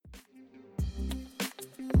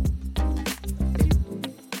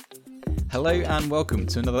Hello and welcome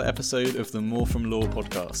to another episode of the More From Law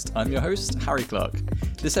podcast. I'm your host, Harry Clark.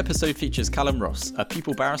 This episode features Callum Ross, a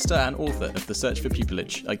pupil barrister and author of The Search for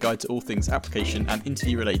Pupillage, a guide to all things application and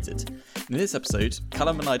interview related. In this episode,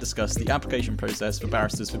 Callum and I discuss the application process for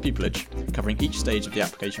barristers for pupillage, covering each stage of the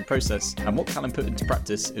application process and what Callum put into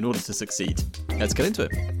practice in order to succeed. Let's get into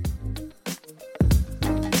it.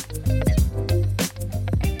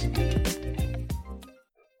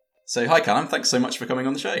 So hi Callum, thanks so much for coming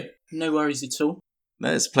on the show. No worries at all.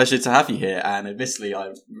 No, it's a pleasure to have you here, and admittedly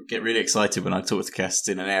I get really excited when I talk to guests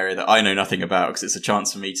in an area that I know nothing about, because it's a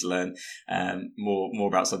chance for me to learn more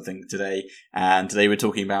about something today. And today we're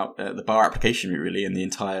talking about the bar application route, really, and the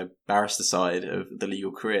entire barrister side of the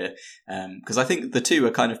legal career, because I think the two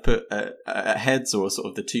are kind of put at heads, or sort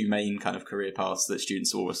of the two main kind of career paths that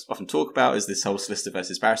students often talk about, is this whole solicitor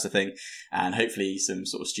versus barrister thing, and hopefully some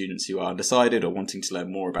sort of students who are undecided or wanting to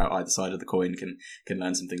learn more about either side of the coin can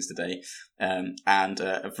learn some things today. And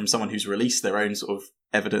from someone who's released their own sort of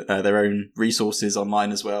their own resources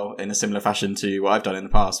online as well, in a similar fashion to what I've done in the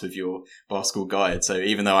past with your bar school guide. So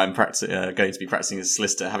even though I'm going to be practicing as a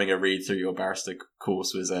solicitor, having a read through your barrister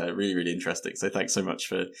course was really, really interesting. So thanks so much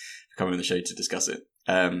for coming on the show to discuss it.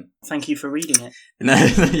 Thank you for reading it. No,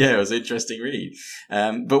 yeah, it was an interesting read.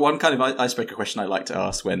 But one kind of icebreaker question I like to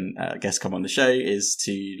ask when guests come on the show is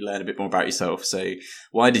to learn a bit more about yourself. So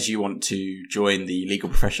why did you want to join the legal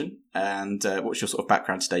profession? And what's your sort of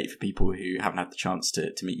background to date for people who haven't had the chance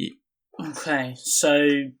to meet you? Okay, so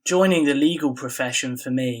joining the legal profession for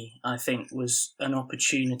me, I think, was an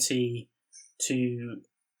opportunity to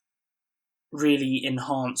really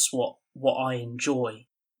enhance what I enjoy.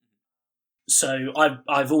 So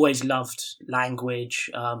I've always loved language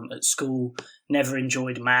at school, never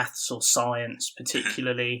enjoyed maths or science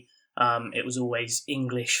particularly. It was always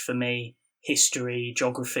English for me, history,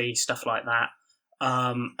 geography, stuff like that.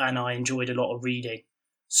 And I enjoyed a lot of reading.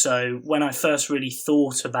 So when I first really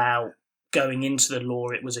thought about going into the law,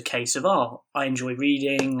 it was a case of, I enjoy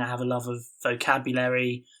reading, I have a love of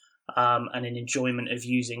vocabulary, and an enjoyment of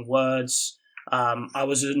using words. I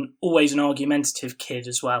was always an argumentative kid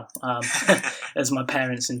as well, as my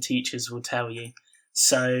parents and teachers will tell you.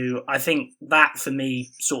 So I think that for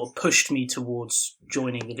me sort of pushed me towards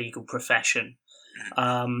joining the legal profession.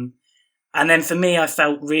 And then for me, I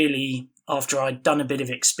felt really, after I'd done a bit of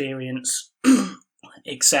experience,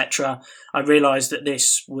 etc., I realised that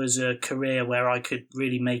this was a career where I could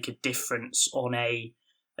really make a difference on a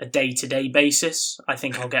day-to-day basis. I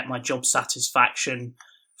think I'll get my job satisfaction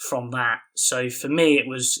from that. So for me, it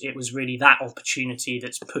was really that opportunity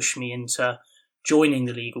that's pushed me into joining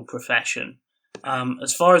the legal profession.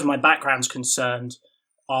 As far as my background's concerned,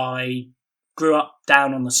 I grew up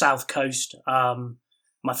down on the south coast.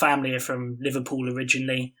 My family are from Liverpool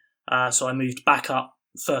originally, so I moved back up.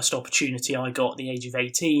 First opportunity I got at the age of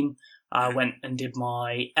 18. I went and did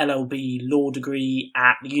my LLB law degree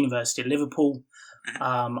at the University of Liverpool.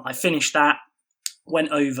 I finished that.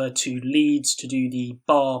 Went over to Leeds to do the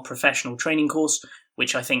bar professional training course,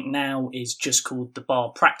 which I think now is just called the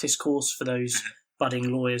bar practice course for those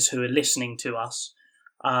budding lawyers who are listening to us.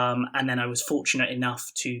 And then I was fortunate enough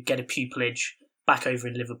to get a pupillage back over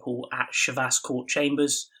in Liverpool at Chavasse Court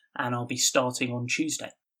Chambers, and I'll be starting on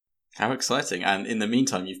Tuesday. How exciting. And in the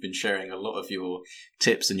meantime, you've been sharing a lot of your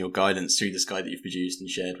tips and your guidance through this guide that you've produced and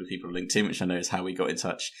shared with people on LinkedIn, which I know is how we got in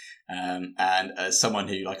touch. And as someone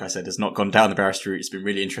who, like I said, has not gone down the barrister route, it's been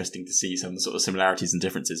really interesting to see some of the sort of similarities and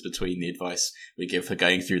differences between the advice we give for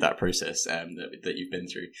going through that process that you've been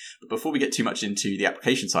through. But before we get too much into the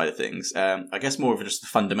application side of things, I guess more of just a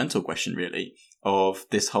fundamental question, really, of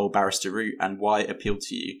this whole barrister route and why it appealed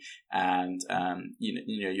to you, and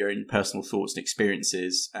you know your own personal thoughts and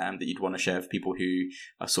experiences that you'd want to share with people who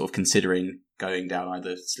are sort of considering going down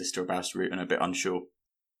either solicitor or barrister route and are a bit unsure.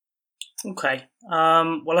 Okay.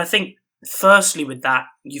 Well, I think firstly with that,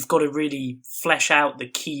 you've got to really flesh out the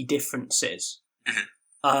key differences.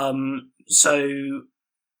 So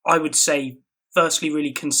I would say firstly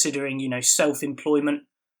really considering, self-employment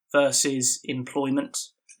versus employment.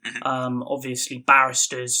 Obviously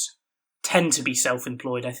barristers tend to be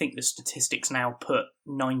self-employed. I think the statistics now put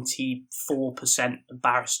 94% of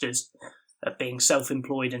barristers at being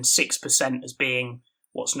self-employed and 6% as being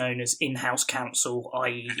what's known as in-house counsel,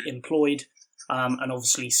 i.e. employed, and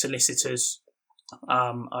obviously solicitors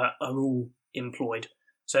are all employed.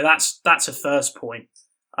 So that's a first point.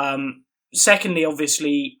 Secondly,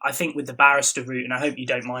 obviously, I think with the barrister route, and I hope you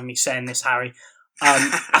don't mind me saying this, Harry,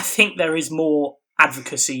 I think there is more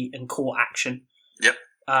advocacy and court action. Yep.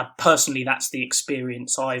 Personally, that's the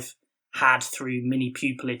experience I've had through mini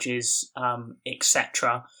pupillages,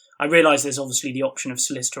 etc. I realise there's obviously the option of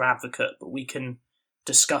solicitor advocate, but we can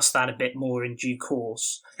discuss that a bit more in due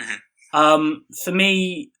course. For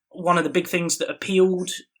me, one of the big things that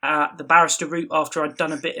appealed at the barrister route after I'd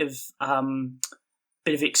done a bit of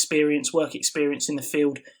work experience in the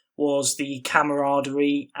field, was the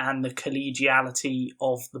camaraderie and the collegiality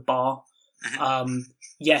of the bar.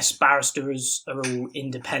 Yes, barristers are all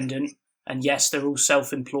independent, and yes, they're all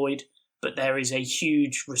self-employed, but there is a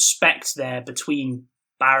huge respect there between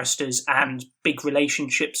barristers and big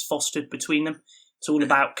relationships fostered between them. It's all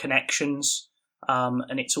about connections,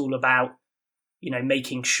 and it's all about,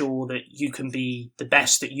 making sure that you can be the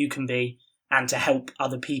best that you can be, and to help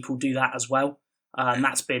other people do that as well. And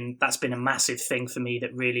that's been a massive thing for me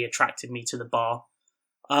that really attracted me to the bar.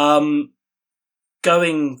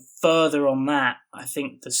 Going further on that, I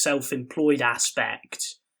think the self-employed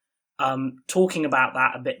aspect, talking about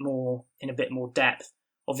that in a bit more depth.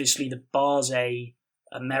 Obviously, the bar's a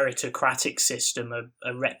meritocratic system,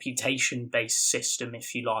 a reputation-based system,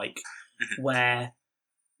 if you like, where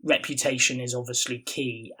reputation is obviously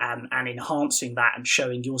key, and enhancing that and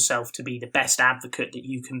showing yourself to be the best advocate that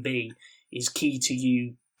you can be is key to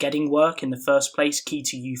you getting work in the first place, key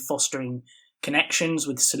to you fostering connections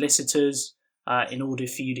with solicitors in order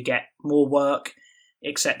for you to get more work,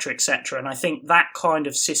 etc., etc. And I think that kind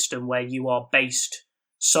of system where you are based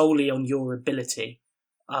solely on your ability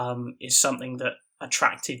is something that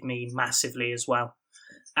attracted me massively as well.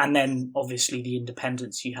 And then obviously the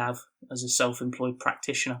independence you have as a self-employed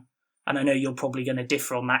practitioner. And I know you're probably going to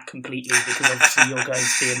differ on that completely, because obviously you're going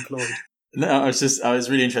to be employed. No, I was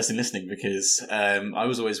really interested in listening, because I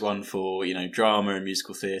was always one for, drama and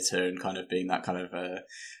musical theatre and kind of being that kind of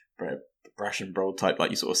brash and bold type, like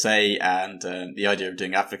you sort of say, and the idea of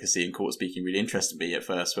doing advocacy and court speaking really interested me at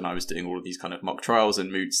first when I was doing all of these kind of mock trials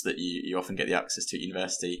and moots that you often get the access to at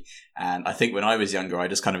university. And I think when I was younger, I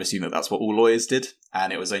just kind of assumed that that's what all lawyers did,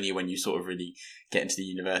 and it was only when you sort of really get into the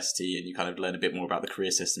university and you kind of learn a bit more about the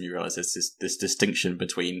career system, you realise there's this distinction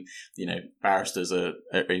between, barristers are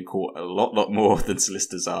in court a lot more than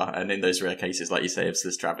solicitors are, and in those rare cases, like you say, of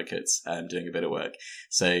solicitor advocates doing a bit of work.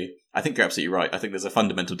 So I think you're absolutely right. I think there's a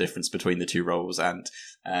fundamental difference between the two roles, and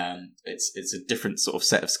it's a different sort of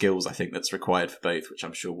set of skills, I think, that's required for both, which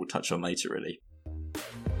I'm sure we'll touch on later, really.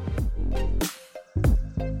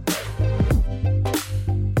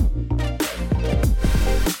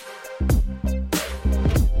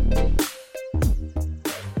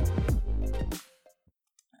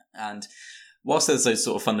 And whilst there's those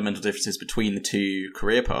sort of fundamental differences between the two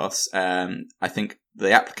career paths, I think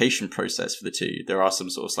the application process for the two, there are some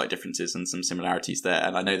sort of slight differences and some similarities there.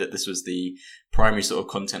 And I know that this was the primary sort of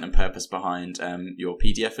content and purpose behind your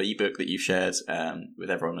PDF or ebook that you shared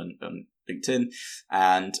with everyone on LinkedIn.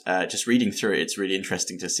 And just reading through it, it's really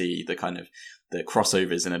interesting to see the kind of the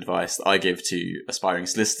crossovers in advice that I give to aspiring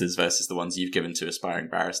solicitors versus the ones you've given to aspiring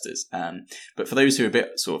barristers. But for those who are a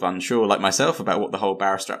bit sort of unsure, like myself, about what the whole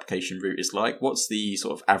barrister application route is like, what's the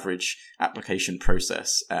sort of average application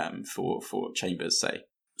process for chambers, say?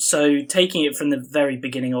 So taking it from the very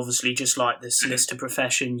beginning, obviously, just like the solicitor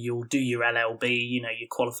profession, you'll do your LLB, your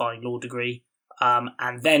qualifying law degree.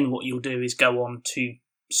 And then what you'll do is go on to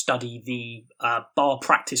study the bar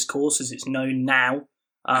practice course, as it's known now.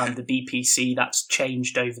 The BPC, that's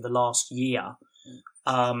changed over the last year.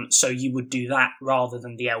 So you would do that rather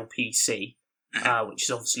than the LPC, which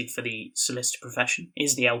is obviously for the solicitor profession,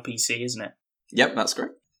 is the LPC, isn't it? Yep, that's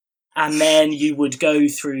correct. And then you would go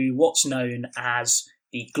through what's known as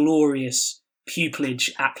the glorious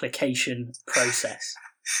pupillage application process.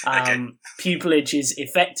 Okay. Pupillage is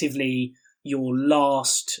effectively your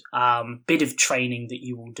last bit of training that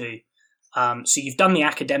you will do. So you've done the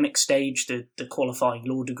academic stage, the qualifying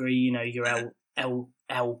law degree, your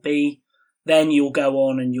LLB. Then you'll go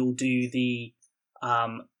on and you'll do the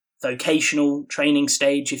vocational training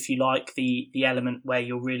stage, if you like, the element where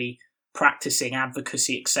you're really practicing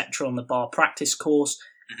advocacy, etc., on the bar practice course.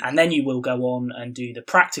 And then you will go on and do the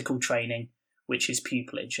practical training, which is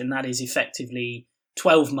pupillage. And that is effectively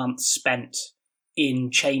 12 months spent in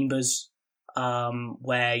chambers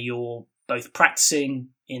where you're both practicing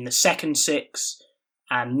in the second 6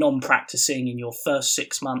 and non-practicing in your first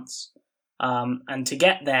 6 months. And to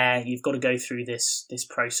get there, you've got to go through this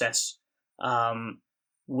process,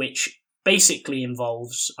 which basically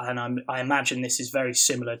involves, and I imagine this is very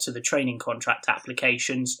similar to the training contract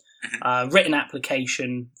applications, written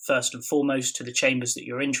application first and foremost to the chambers that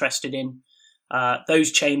you're interested in.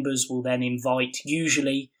 Those chambers will then invite,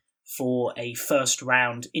 usually for a first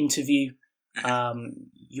round interview.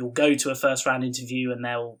 You'll go to a first round interview and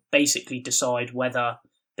they'll basically decide whether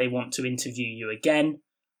they want to interview you again,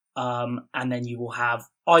 and then you will have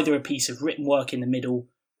either a piece of written work in the middle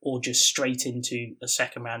or just straight into a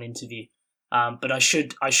second round interview. But I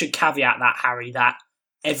should caveat that, Harry, that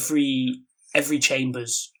every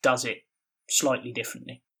Chambers does it slightly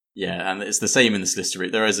differently. Yeah, and it's the same in the solicitor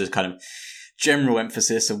route. There is a kind of general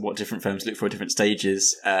emphasis on what different firms look for at different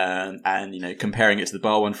stages, and comparing it to the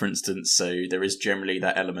bar one, for instance. So there is generally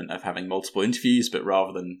that element of having multiple interviews, but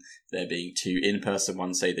rather than there being 2 in-person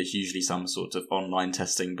ones, say there's usually some sort of online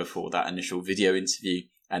testing before that initial video interview,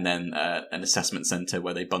 and then an assessment centre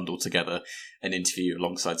where they bundle together an interview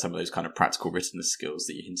alongside some of those kind of practical written skills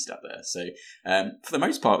that you hinted at there. So for the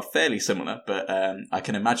most part, fairly similar, but I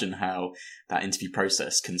can imagine how that interview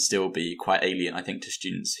process can still be quite alien, I think, to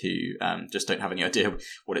students who just don't have any idea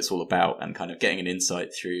what it's all about, and kind of getting an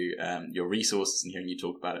insight through your resources and hearing you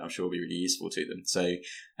talk about it, I'm sure will be really useful to them. So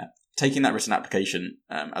taking that written application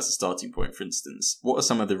as a starting point, for instance, what are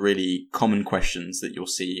some of the really common questions that you'll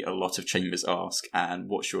see a lot of chambers ask, and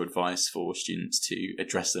what's your advice for students to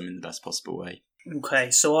address them in the best possible way? Okay,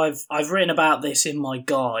 so I've written about this in my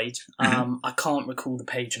guide. I can't recall the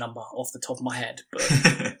page number off the top of my head, but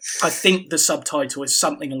I think the subtitle is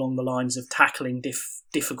something along the lines of tackling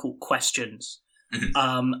difficult questions.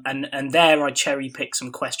 And there I cherry pick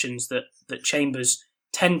some questions that chambers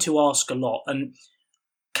tend to ask a lot, and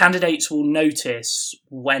candidates will notice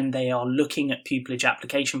when they are looking at pupillage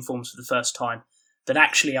application forms for the first time that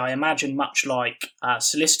actually, I imagine, much like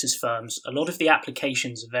solicitors' firms, a lot of the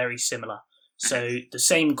applications are very similar. So the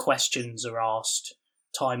same questions are asked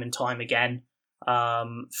time and time again.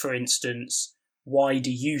 For instance, why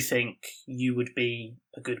do you think you would be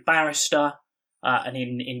a good barrister? And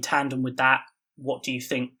in tandem with that, what do you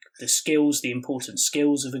think the important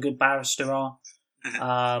skills of a good barrister are?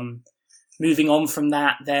 Moving on from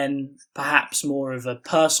that, then perhaps more of a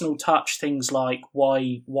personal touch, things like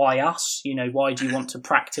why us? Why do you want to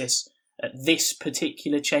practice at this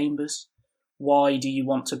particular chambers? Why do you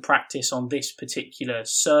want to practice on this particular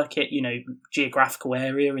circuit, geographical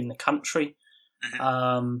area in the country?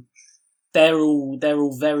 They're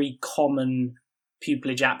all very common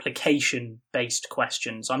pupillage application based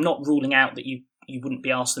questions. I'm not ruling out that you wouldn't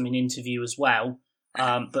be asked them in interview as well.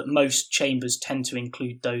 But most chambers tend to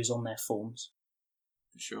include those on their forms.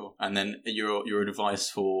 Sure. And then your advice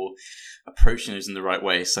for approaching those in the right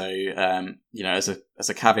way. So, as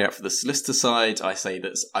a caveat for the solicitor side, I say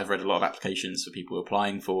that I've read a lot of applications for people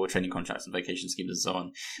applying for training contracts and vacation schemes and so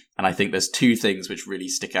on. And I think there's 2 things which really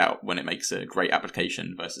stick out when it makes a great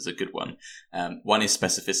application versus a good one. One is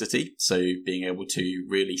specificity. So being able to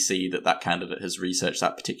really see that candidate has researched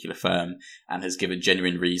that particular firm and has given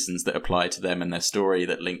genuine reasons that apply to them and their story,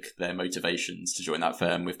 that link their motivations to join that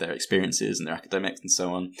firm with their experiences and their academics and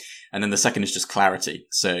so on. And then the second is just clarity.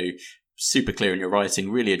 So super clear in your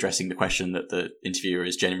writing, really addressing the question that the interviewer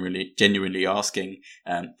is genuinely asking,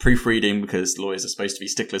 proofreading, because lawyers are supposed to be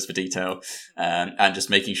sticklers for detail, and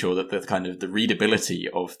just making sure that the kind of the readability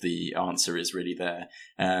of the answer is really there.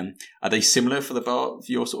 Are they similar for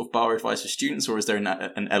your sort of bar advice for students, or is there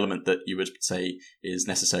an element that you would say is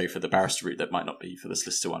necessary for the barrister route that might not be for the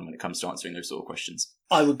solicitor one when it comes to answering those sort of questions?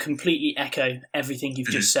 I would completely echo everything you've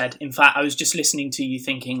just said. In fact, I was just listening to you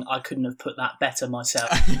thinking I couldn't have put that better myself.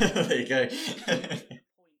 There you go.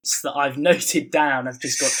 Points that I've noted down, I've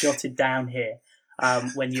just got jotted down here.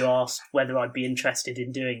 When you asked whether I'd be interested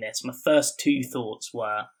in doing this, my first 2 thoughts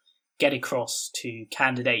were get across to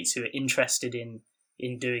candidates who are interested in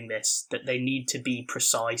doing this that they need to be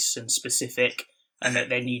precise and specific, and that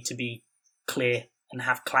they need to be clear and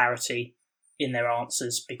have clarity in their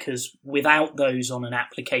answers, because without those on an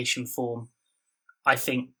application form, I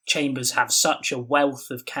think chambers have such a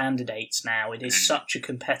wealth of candidates now, it is such a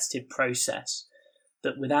competitive process,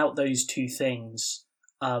 that without those 2 things,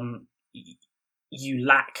 you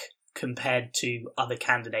lack compared to other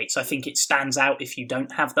candidates. I think it stands out if you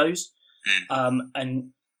don't have those. And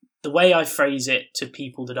the way I phrase it to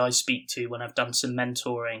people that I speak to when I've done some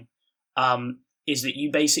mentoring, is that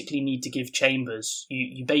you basically need to give chambers,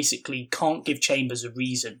 you basically can't give chambers a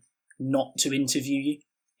reason not to interview you,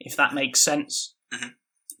 if that makes sense.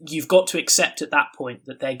 You've got to accept at that point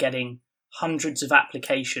that they're getting hundreds of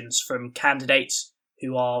applications from candidates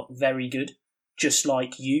who are very good, just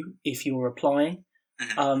like you if you're applying.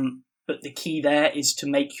 But the key there is to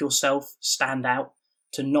make yourself stand out,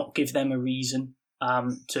 to not give them a reason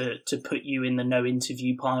to put you in the no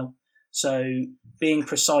interview pile. So being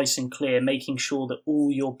precise and clear, making sure that all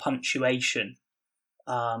your punctuation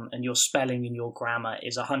and your spelling and your grammar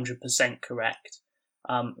is 100% correct.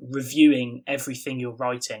 Reviewing everything you're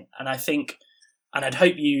writing. And I think, and I'd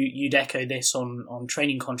hope you'd echo this on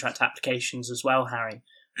training contract applications as well, Harry,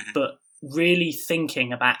 but really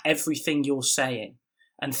thinking about everything you're saying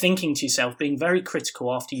and thinking to yourself, being very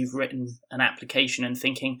critical after you've written an application and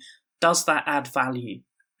thinking, does that add value?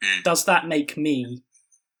 Does that make me,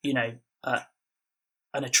 an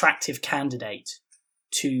attractive candidate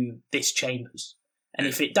to this Chambers? And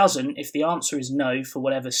if it doesn't, if the answer is no for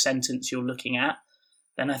whatever sentence you're looking at,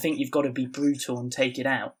 then I think you've got to be brutal and take it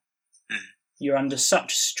out. You're under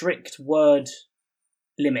such strict word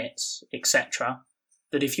limits, etc.,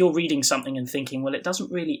 that if you're reading something and thinking, well, it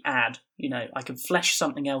doesn't really add, I could flesh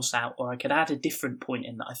something else out, or I could add a different point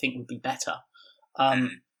in that I think would be better,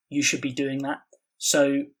 you should be doing that.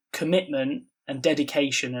 So commitment and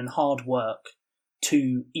dedication and hard work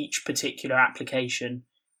to each particular application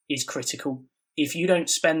is critical. If you don't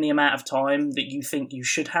spend the amount of time that you think you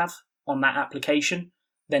should have on that application,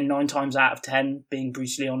 then 9 times out of 10, being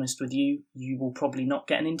brutally honest with you, you will probably not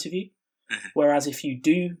get an interview. Whereas if you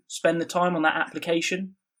do spend the time on that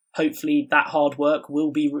application, hopefully that hard work will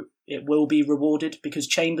be rewarded, because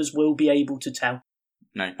Chambers will be able to tell.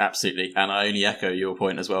 No, absolutely. And I only echo your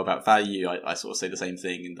point as well about value. I sort of say the same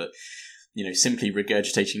thing, in that, simply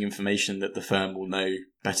regurgitating information that the firm will know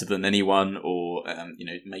better than anyone, or,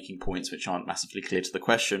 making points which aren't massively clear to the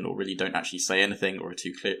question, or really don't actually say anything, or are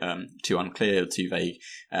too clear, too unclear, or too vague,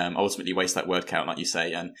 ultimately waste that word count, like you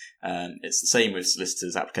say. And it's the same with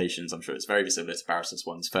solicitors' applications. I'm sure it's very similar to barristers'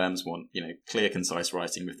 ones. Firms want, clear, concise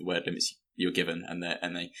writing with the word limits you're given, and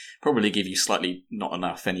they probably give you slightly not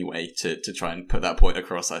enough anyway to try and put that point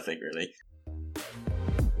across, I think, really.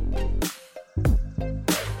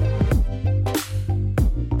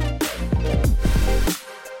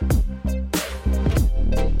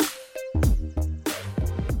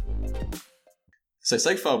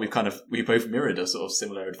 So far we've both mirrored a sort of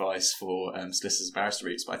similar advice for solicitors' barrister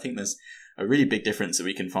routes, but I think there's a really big difference that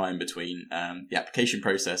we can find between the application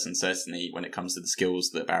process, and certainly when it comes to the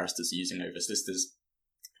skills that barristers are using over solicitors,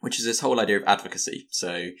 which is this whole idea of advocacy.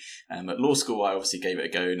 So at law school, I obviously gave it a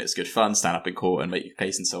go, and it's good fun, stand up in court and make your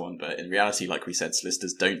case and so on. But in reality, like we said,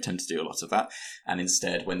 solicitors don't tend to do a lot of that. And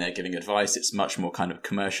instead, when they're giving advice, it's much more kind of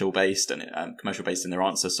commercial based in their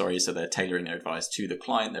answer. So they're tailoring their advice to the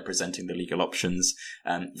client. They're presenting the legal options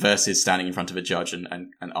versus standing in front of a judge and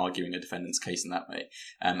arguing a defendant's case in that way.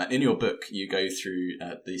 And in your book, you go through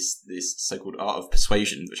this so-called art of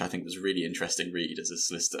persuasion, which I think was a really interesting read as a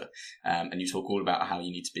solicitor. And you talk all about how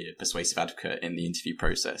you need to be a persuasive advocate in the interview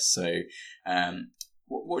process. So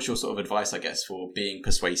what's your sort of advice, I guess, for being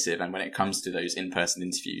persuasive, and when it comes to those in-person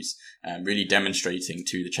interviews, really demonstrating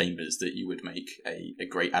to the Chambers that you would make a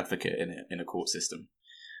great advocate in a court system?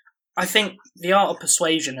 I think the art of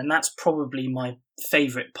persuasion, and that's probably my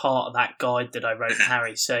favourite part of that guide that I wrote,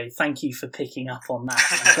 Harry, so thank you for picking up on that.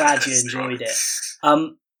 I'm glad you enjoyed it.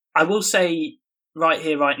 I will say right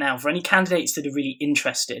here, right now, for any candidates that are really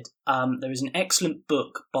interested, there is an excellent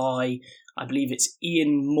book by, I believe it's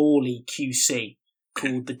Ian Morley QC,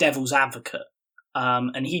 called The Devil's Advocate.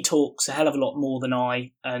 And he talks a hell of a lot more than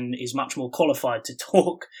I, and is much more qualified to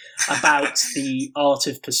talk about the art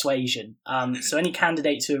of persuasion. So any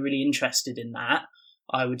candidates who are really interested in that,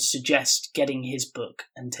 I would suggest getting his book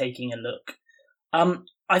and taking a look.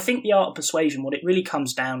 I think the art of persuasion, what it really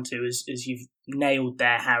comes down to, as you've nailed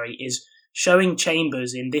there, Harry, is showing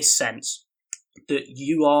Chambers in this sense that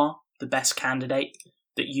you are the best candidate,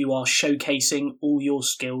 that you are showcasing all your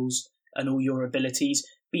skills and all your abilities,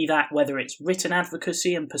 be that whether it's written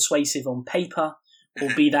advocacy and persuasive on paper, or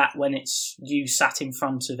be that when it's you sat in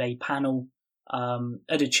front of a panel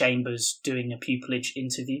at a Chambers doing a pupillage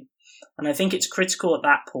interview. And I think it's critical at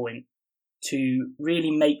that point to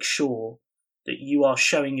really make sure that you are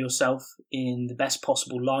showing yourself in the best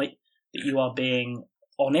possible light, that you are being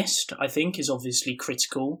honest, I think, is obviously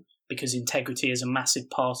critical, because integrity is a massive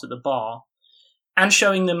part of the bar, and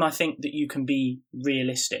showing them, I think, that you can be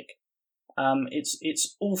realistic.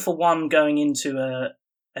 It's all for one going into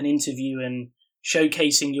an interview and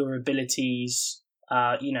showcasing your abilities,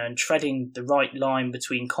 and treading the right line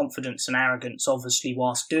between confidence and arrogance, obviously,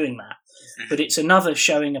 whilst doing that. But it's another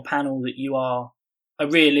showing a panel that you are a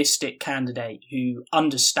realistic candidate who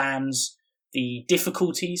understands the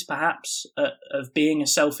difficulties, perhaps, of being a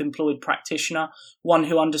self-employed practitioner, one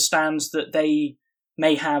who understands that they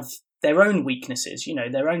may have their own weaknesses,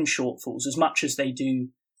 their own shortfalls, as much as they do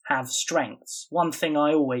have strengths. One thing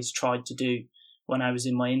I always tried to do when I was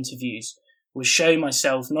in my interviews was show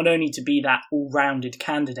myself not only to be that all-rounded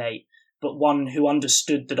candidate, but one who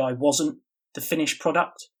understood that I wasn't the finished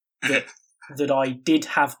product, that I did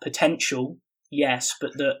have potential, yes,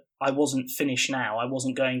 but that I wasn't finished now. I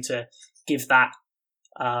wasn't going to give that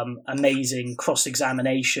amazing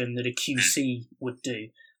cross-examination that a QC would do,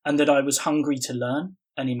 and that I was hungry to learn.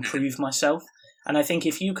 and improve myself. And I think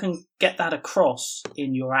if you can get that across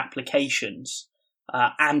in your applications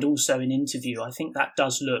and also in interview, I think that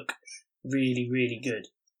does look really, really good,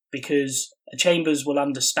 because chambers will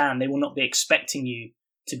understand. They will not be expecting you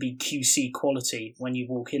to be QC quality when you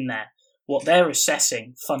walk in there. What they're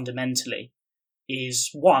assessing fundamentally is,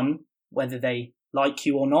 one, whether they like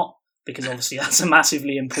you or not, because obviously that's a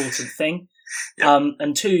massively important thing. Yep.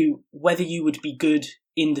 And two, whether you would be good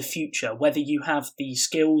in the future, whether you have the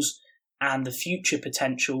skills and the future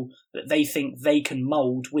potential that they think they can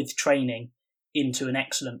mould with training into an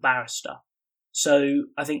excellent barrister. So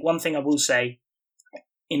I think one thing I will say,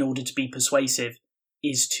 in order to be persuasive,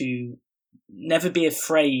 is to never be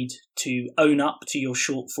afraid to own up to your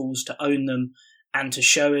shortfalls, to own them, and to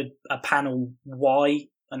show a panel why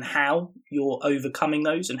and how you're overcoming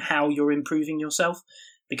those and how you're improving yourself,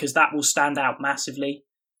 because that will stand out massively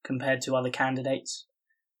compared to other candidates.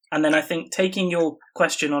 And then I think, taking your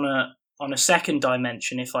question on a second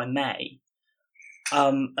dimension, if I may,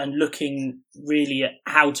 and looking really at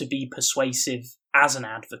how to be persuasive as an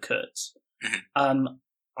advocate,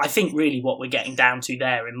 I think really what we're getting down to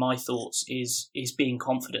there, in my thoughts, is being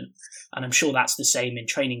confident. And I'm sure that's the same in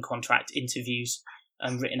training contract interviews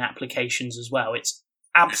and written applications as well. It's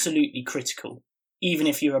absolutely critical, even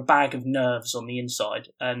if you're a bag of nerves on the inside.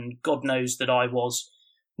 And God knows that I was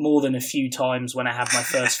more than a few times when I had my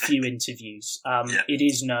first few interviews. It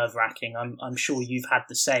is nerve-wracking. I'm sure you've had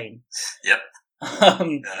the same. Yep.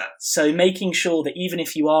 So making sure that even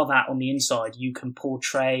if you are that on the inside, you can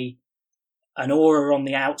portray an aura on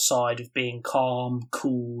the outside of being calm,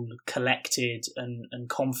 cool, collected, and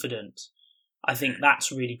confident. I think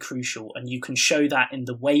that's really crucial. And you can show that in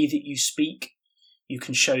the way that you speak. You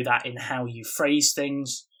can show that in how you phrase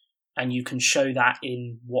things. And you can show that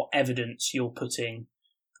in what evidence you're putting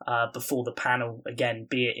before the panel, again,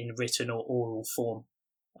 be it in written or oral form.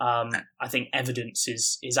 I think evidence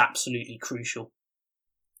is absolutely crucial.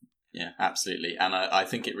 Yeah, absolutely. And I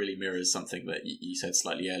think it really mirrors something that you said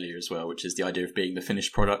slightly earlier as well, which is the idea of being the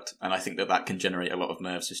finished product. And I think that can generate a lot of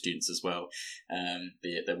nerves for students as well.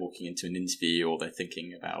 Be it they're walking into an interview, or they're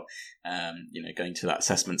thinking about, going to that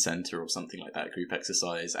assessment centre or something like that, group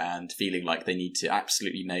exercise, and feeling like they need to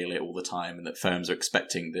absolutely nail it all the time, and that firms are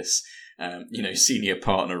expecting this senior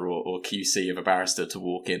partner or QC of a barrister to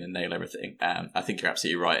walk in and nail everything. I think you're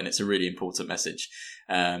absolutely right. And it's a really important message.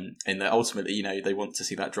 In that ultimately, they want to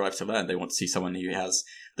see that drive to learn. They want to see someone who has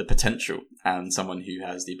the potential and someone who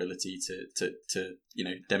has the ability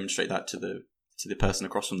to demonstrate that to the person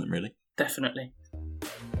across from them, really. Definitely.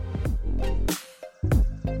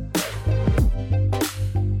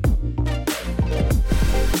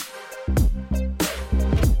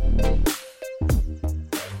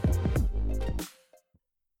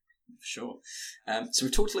 Sure. So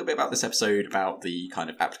we talked a little bit about this episode about the kind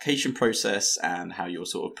of application process and how you're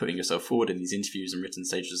sort of putting yourself forward in these interviews and written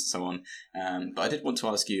stages and so on. But I did want to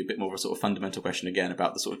ask you a bit more of a sort of fundamental question again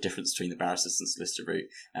about the sort of difference between the barrister's and solicitor route.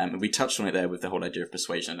 And we touched on it there with the whole idea of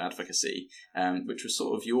persuasion and advocacy, which was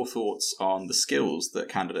sort of your thoughts on the skills that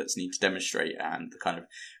candidates need to demonstrate and the kind of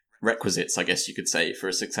requisites, I guess you could say, for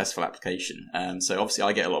a successful application. So obviously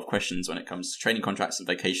I get a lot of questions when it comes to training contracts and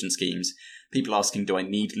vacation schemes. People asking, do I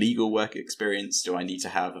need legal work experience? Do I need to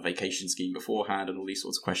have a vacation scheme beforehand? And all these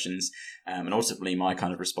sorts of questions. And ultimately my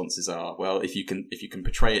kind of responses are, well, if you can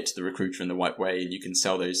portray it to the recruiter in the right way, and you can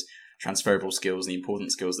sell those transferable skills, the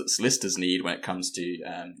important skills that solicitors need when it comes to,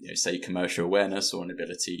 say, commercial awareness or an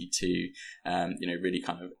ability to, really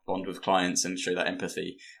kind of bond with clients and show that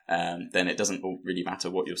empathy, then it doesn't really matter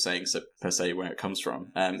what you're saying per se where it comes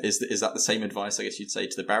from. Is that the same advice, I guess you'd say,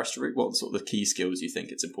 to the barrister route? What are sort of the key skills you think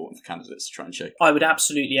it's important for candidates to try and show? I would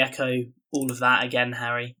absolutely echo all of that again,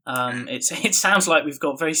 Harry. It sounds like we've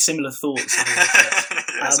got very similar thoughts,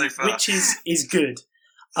 So far. Which is good.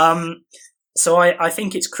 So I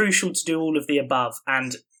think it's crucial to do all of the above,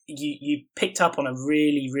 and you picked up on a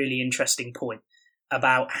really, really interesting point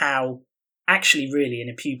about how actually really in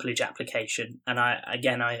a pupillage application, and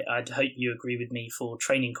I'd hope you agree with me for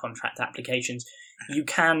training contract applications, you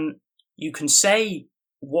can say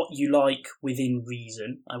what you like within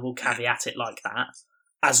reason. I will caveat it like that,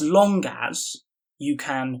 as long as you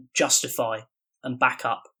can justify and back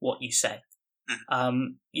up what you say.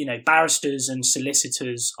 Barristers and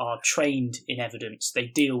solicitors are trained in evidence. They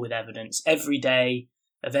deal with evidence every day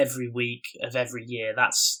of every week of every year.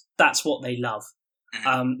 That's what they love.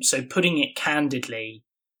 So putting it candidly,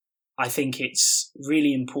 I think it's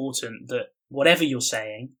really important that whatever you're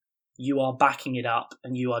saying, you are backing it up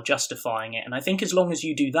and you are justifying it. And I think as long as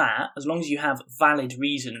you do that, as long as you have valid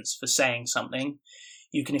reasons for saying something,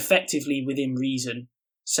 you can effectively, within reason,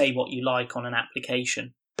 say what you like on an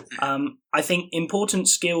application. I think important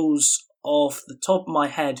skills off the top of my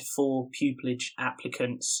head for pupillage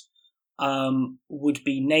applicants would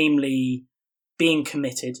be namely being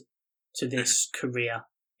committed to this career.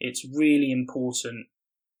 It's really important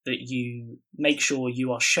that you make sure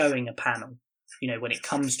you are showing a panel, when it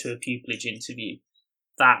comes to a pupillage interview,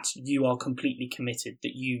 that you are completely committed,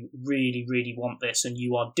 that you really, really want this, and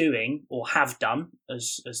you are doing or have done,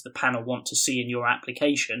 as the panel want to see in your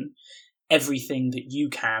application, everything that you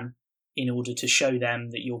can in order to show them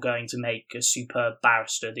that you're going to make a superb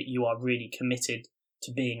barrister, that you are really committed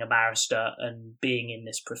to being a barrister and being in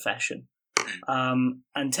this profession.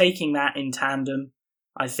 And taking that in tandem,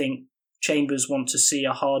 I think chambers want to see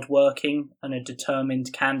a hard-working and a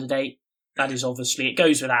determined candidate. That is obviously, it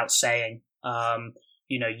goes without saying.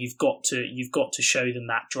 You've got to show them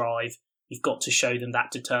that drive. You've got to show them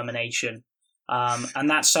that determination. And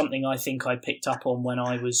that's something I think I picked up on when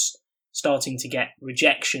I was starting to get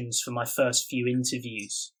rejections for my first few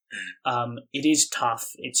interviews. It is tough.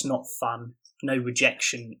 It's not fun. No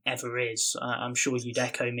rejection ever is. I'm sure you'd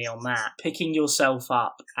echo me on that. Picking yourself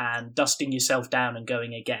up and dusting yourself down and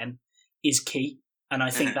going again is key. And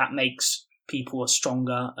I think that makes people a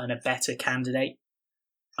stronger and a better candidate.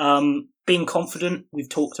 Being confident, we've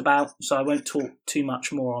talked about, so I won't talk too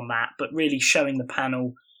much more on that, but really showing the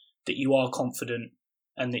panel that you are confident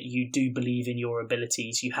and that you do believe in your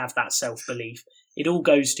abilities, you have that self-belief. It all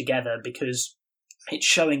goes together because it's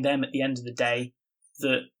showing them at the end of the day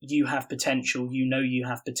that you have potential, you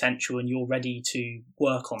have potential, and you're ready to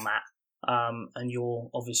work on that. And you're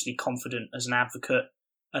obviously confident as an advocate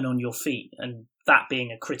and on your feet. And that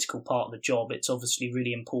being a critical part of the job, it's obviously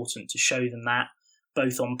really important to show them that,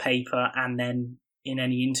 both on paper and then in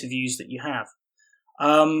any interviews that you have.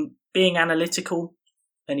 Being analytical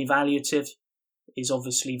and evaluative is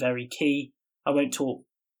obviously very key. I won't talk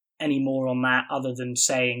any more on that other than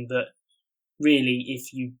saying that really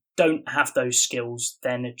if you don't have those skills,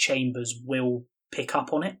 then chambers will pick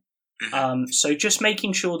up on it. So just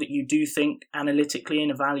making sure that you do think analytically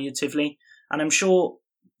and evaluatively, and I'm sure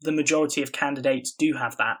the majority of candidates do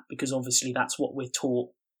have that because obviously that's what we're taught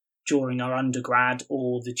during our undergrad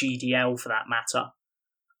or the GDL for that matter.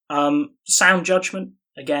 Sound judgment.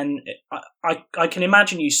 Again, I can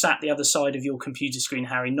imagine you sat the other side of your computer screen,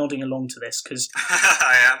 Harry, nodding along to this because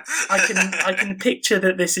I am. I can picture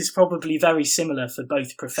that this is probably very similar for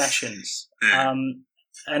both professions. And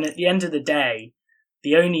at the end of the day,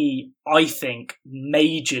 the only, I think,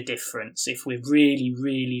 major difference, if we're really,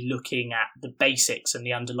 really looking at the basics and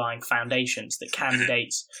the underlying foundations that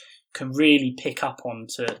candidates can really pick up on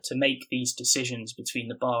to make these decisions between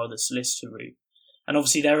the bar or the solicitor route. And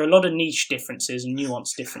obviously there are a lot of niche differences and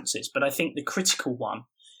nuanced differences, but I think the critical one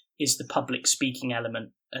is the public speaking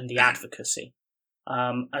element and the advocacy.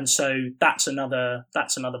 And so that's another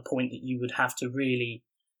point that you would have to really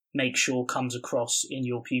make sure comes across in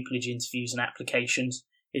your pupillage interviews and applications,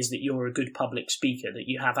 is that you're a good public speaker, that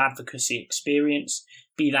you have advocacy experience,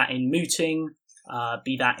 be that in mooting,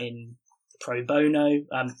 be that in pro bono,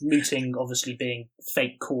 mooting obviously being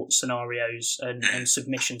fake court scenarios and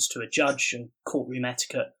submissions to a judge and courtroom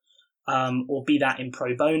etiquette, or be that in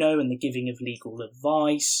pro bono and the giving of legal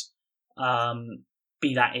advice,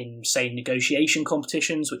 be that in, say, negotiation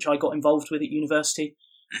competitions, which I got involved with at university,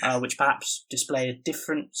 which perhaps display a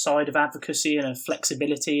different side of advocacy and a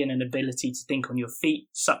flexibility and an ability to think on your feet,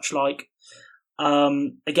 such like.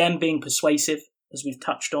 Again, being persuasive, as we've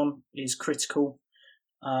touched on, is critical.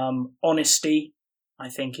 Honesty, I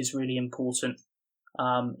think, is really important.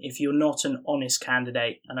 If you're not an honest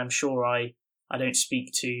candidate, and I'm sure I don't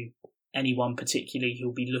speak to anyone particularly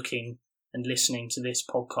who'll be looking and listening to this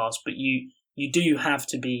podcast, but you do have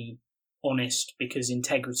to be honest because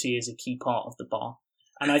integrity is a key part of the bar.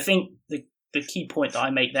 And I think the key point that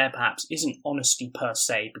I make there perhaps isn't honesty per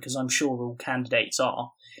se, because I'm sure all candidates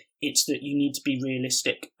are. It's that you need to be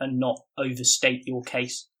realistic and not overstate your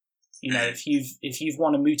case. You know, if you've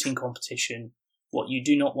won a mooting competition, what you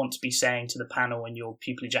do not want to be saying to the panel in your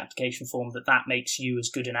pupillage application form that makes you as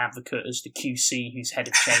good an advocate as the QC who's head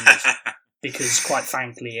of chambers, because quite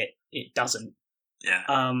frankly, it doesn't.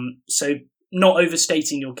 Yeah. So not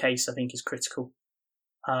overstating your case, I think, is critical.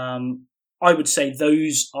 I would say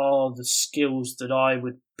those are the skills that I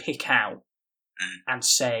would pick out and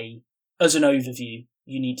say, as an overview,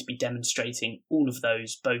 you need to be demonstrating all of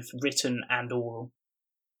those, both written and oral.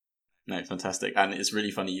 No, fantastic. And it's really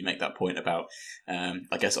funny you make that point about,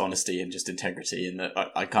 I guess, honesty and just integrity. And that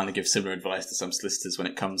I kind of give similar advice to some solicitors when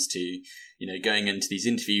it comes to, going into these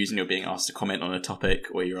interviews and you're being asked to comment on a topic,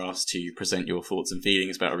 or you're asked to present your thoughts and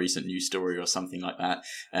feelings about a recent news story or something like that.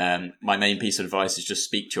 My main piece of advice is just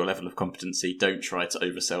speak to your level of competency. Don't try to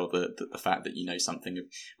oversell the fact that you know something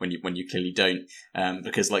when you clearly don't.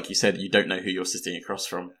 Because like you said, you don't know who you're sitting across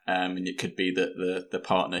from. And it could be that the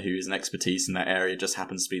partner who is an expertise in that area just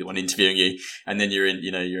happens to be the one interviewing you, and then you're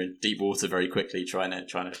in deep water very quickly trying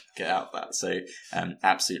to get out of that. So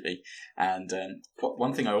absolutely. And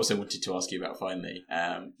one thing I also wanted to ask you about finally,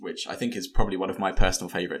 which I think is probably one of my personal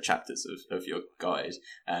favourite chapters of your guide,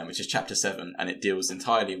 which is chapter 7, and it deals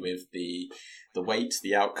entirely with the weight,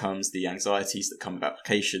 the outcomes, the anxieties that come with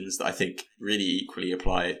applications that I think really equally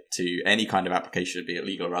apply to any kind of application, be it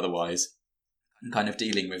legal or otherwise. And kind of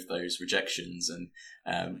dealing with those rejections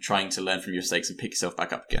and trying to learn from your mistakes and pick yourself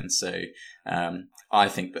back up again. So I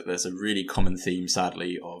think that there's a really common theme,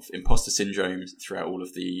 sadly, of imposter syndrome throughout all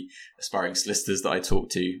of the aspiring solicitors that I talk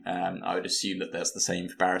to. I would assume that there's the same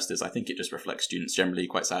for barristers. I think it just reflects students generally,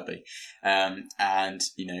 quite sadly. And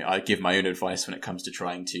I give my own advice when it comes to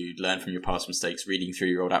trying to learn from your past mistakes, reading through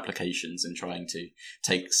your old applications and trying to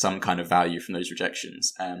take some kind of value from those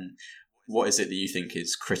rejections. What is it that you think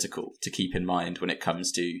is critical to keep in mind when it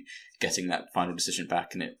comes to getting that final decision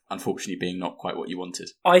back and it unfortunately being not quite what you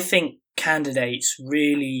wanted? I think candidates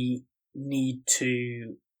really need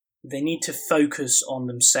to focus on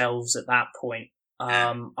themselves at that point.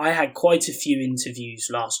 I had quite a few interviews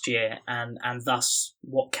last year, and thus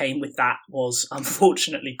what came with that was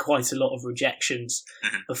unfortunately quite a lot of rejections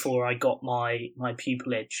before I got my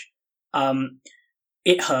pupillage.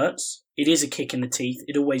 It hurts. It is a kick in the teeth.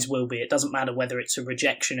 It always will be. It doesn't matter whether it's a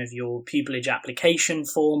rejection of your pupillage application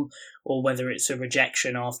form or whether it's a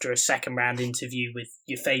rejection after a second round interview with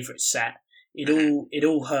your favourite set. It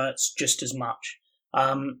all hurts just as much.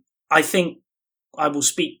 I think I will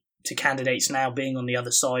speak to candidates now being on the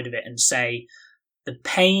other side of it and say the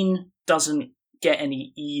pain doesn't get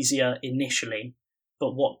any easier initially,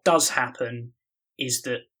 but what does happen is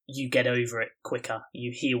that you get over it quicker.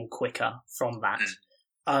 You heal quicker from that.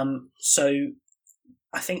 So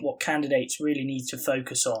I think what candidates really need to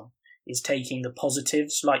focus on is taking the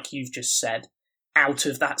positives, like you've just said, out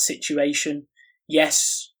of that situation.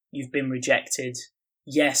 Yes, you've been rejected.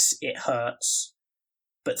 Yes, it hurts.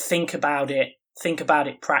 But think about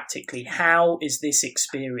it practically. How is this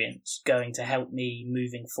experience going to help me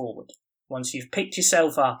moving forward? Once you've picked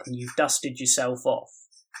yourself up and you've dusted yourself off,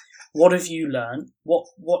 what have you learned?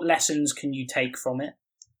 What lessons can you take from it?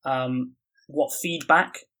 What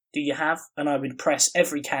feedback do you have? And I would press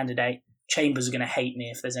every candidate. Chambers are going to hate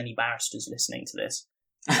me if there's any barristers listening to this,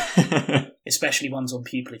 especially ones on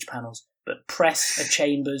pupillage panels. But press a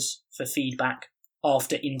Chambers for feedback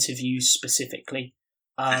after interviews specifically.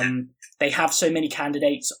 They have so many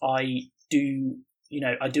candidates. I do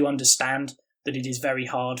understand that it is very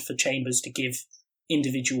hard for Chambers to give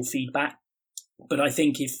individual feedback. But I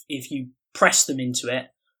think if you press them into it,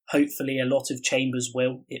 hopefully a lot of Chambers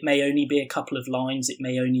will. It may only be a couple of lines, it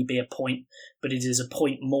may only be a point, but it is a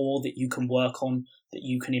point more that you can work on, that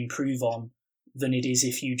you can improve on, than it is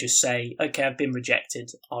if you just say, okay, I've been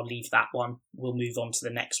rejected, I'll leave that one, we'll move on to the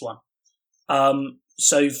next one.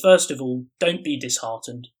 So first of all, don't be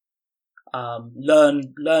disheartened.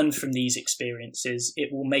 Learn from these experiences. It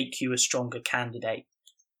will make you a stronger candidate,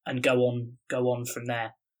 and go on from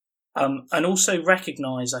there. And also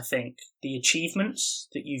recognise, I think, the achievements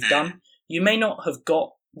that you've done. You may not have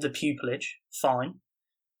got the pupillage, fine,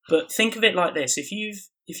 but think of it like this. If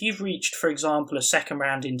you've reached, for example, a second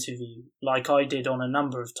round interview, like I did on a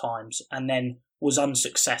number of times, and then was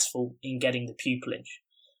unsuccessful in getting the pupillage,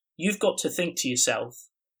 you've got to think to yourself,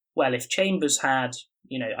 well, if Chambers had,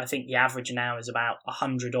 I think the average now is about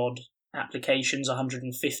 100 odd applications,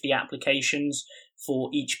 150 applications for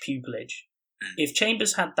each pupillage. If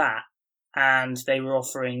Chambers had that and they were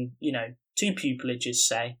offering, 2 pupillages,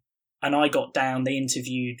 say, and I got down, they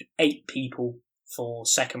interviewed 8 people for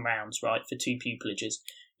second rounds, right, for 2 pupillages.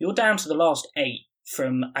 You're down to the last 8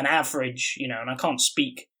 from an average, and I can't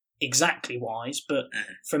speak exactly wise, but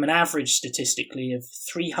from an average statistically of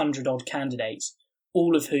 300 odd candidates,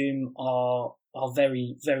 all of whom are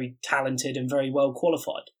very, very talented and very well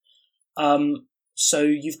qualified. So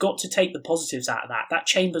you've got to take the positives out of that. That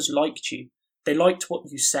Chambers liked you. They liked what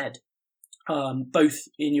you said, both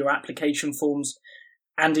in your application forms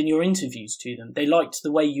and in your interviews to them. They liked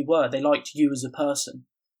the way you were. They liked you as a person.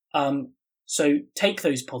 So take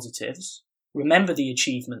those positives, remember the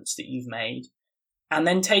achievements that you've made, and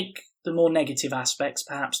then take the more negative aspects,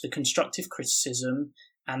 perhaps the constructive criticism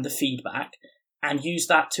and the feedback, and use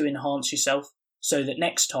that to enhance yourself so that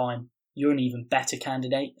next time you're an even better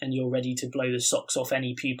candidate and you're ready to blow the socks off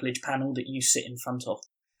any pupillage panel that you sit in front of.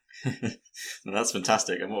 No, that's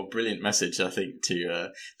fantastic, and what a brilliant message, I think,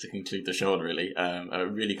 to conclude the show on, really. A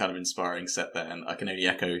really kind of inspiring set there, and I can only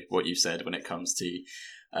echo what you said when it comes to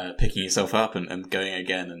picking yourself up and going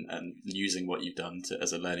again and using what you've done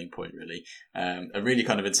as a learning point, really. A really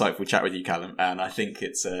kind of insightful chat with you, Callum, and I think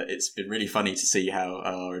it's been really funny to see how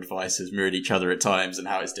our advice has mirrored each other at times and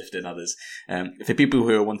how it's differed in others. For people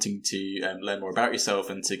who are wanting to learn more about yourself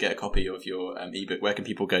and to get a copy of your ebook, where can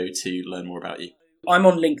people go to learn more about you? I'm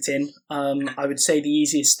on LinkedIn. I would say the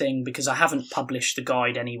easiest thing, because I haven't published the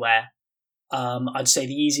guide anywhere, I'd say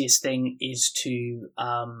the easiest thing is to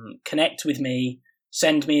connect with me,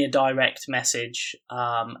 send me a direct message,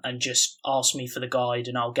 and just ask me for the guide,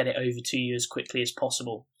 and I'll get it over to you as quickly as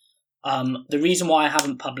possible. The reason why I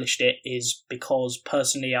haven't published it is because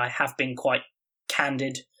personally I have been quite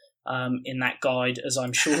candid in that guide, as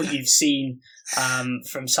I'm sure you've seen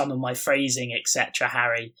from some of my phrasing, etc.,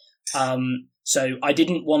 Harry. So I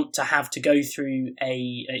didn't want to have to go through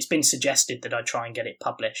it's been suggested that I try and get it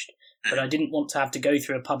published, but I didn't want to have to go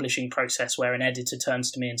through a publishing process where an editor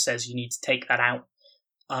turns to me and says, you need to take that out,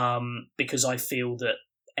 because I feel that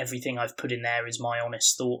everything I've put in there is my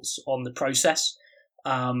honest thoughts on the process.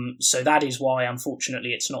 So that is why,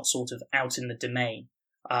 unfortunately, it's not sort of out in the domain.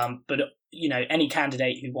 But, any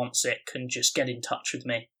candidate who wants it can just get in touch with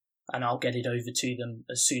me and I'll get it over to them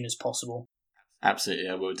as soon as possible. Absolutely,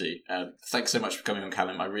 I will do. Thanks so much for coming on,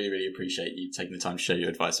 Callum. I really, really appreciate you taking the time to share your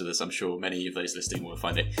advice with us. I'm sure many of those listening will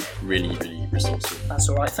find it really, really resourceful. That's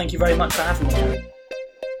all right. Thank you very much for having me, Harry.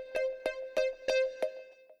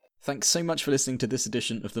 Thanks so much for listening to this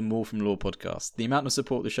edition of the More From Law podcast. The amount of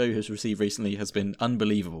support the show has received recently has been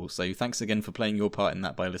unbelievable, so thanks again for playing your part in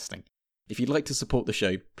that by listening. If you'd like to support the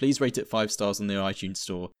show, please rate it 5 stars on the iTunes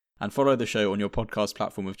store and follow the show on your podcast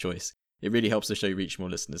platform of choice. It really helps the show reach more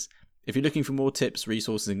listeners. If you're looking for more tips,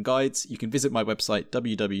 resources and guides, you can visit my website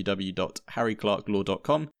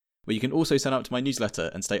www.harryclarklaw.com, where you can also sign up to my newsletter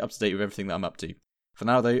and stay up to date with everything that I'm up to. For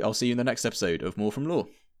now though, I'll see you in the next episode of More From Law.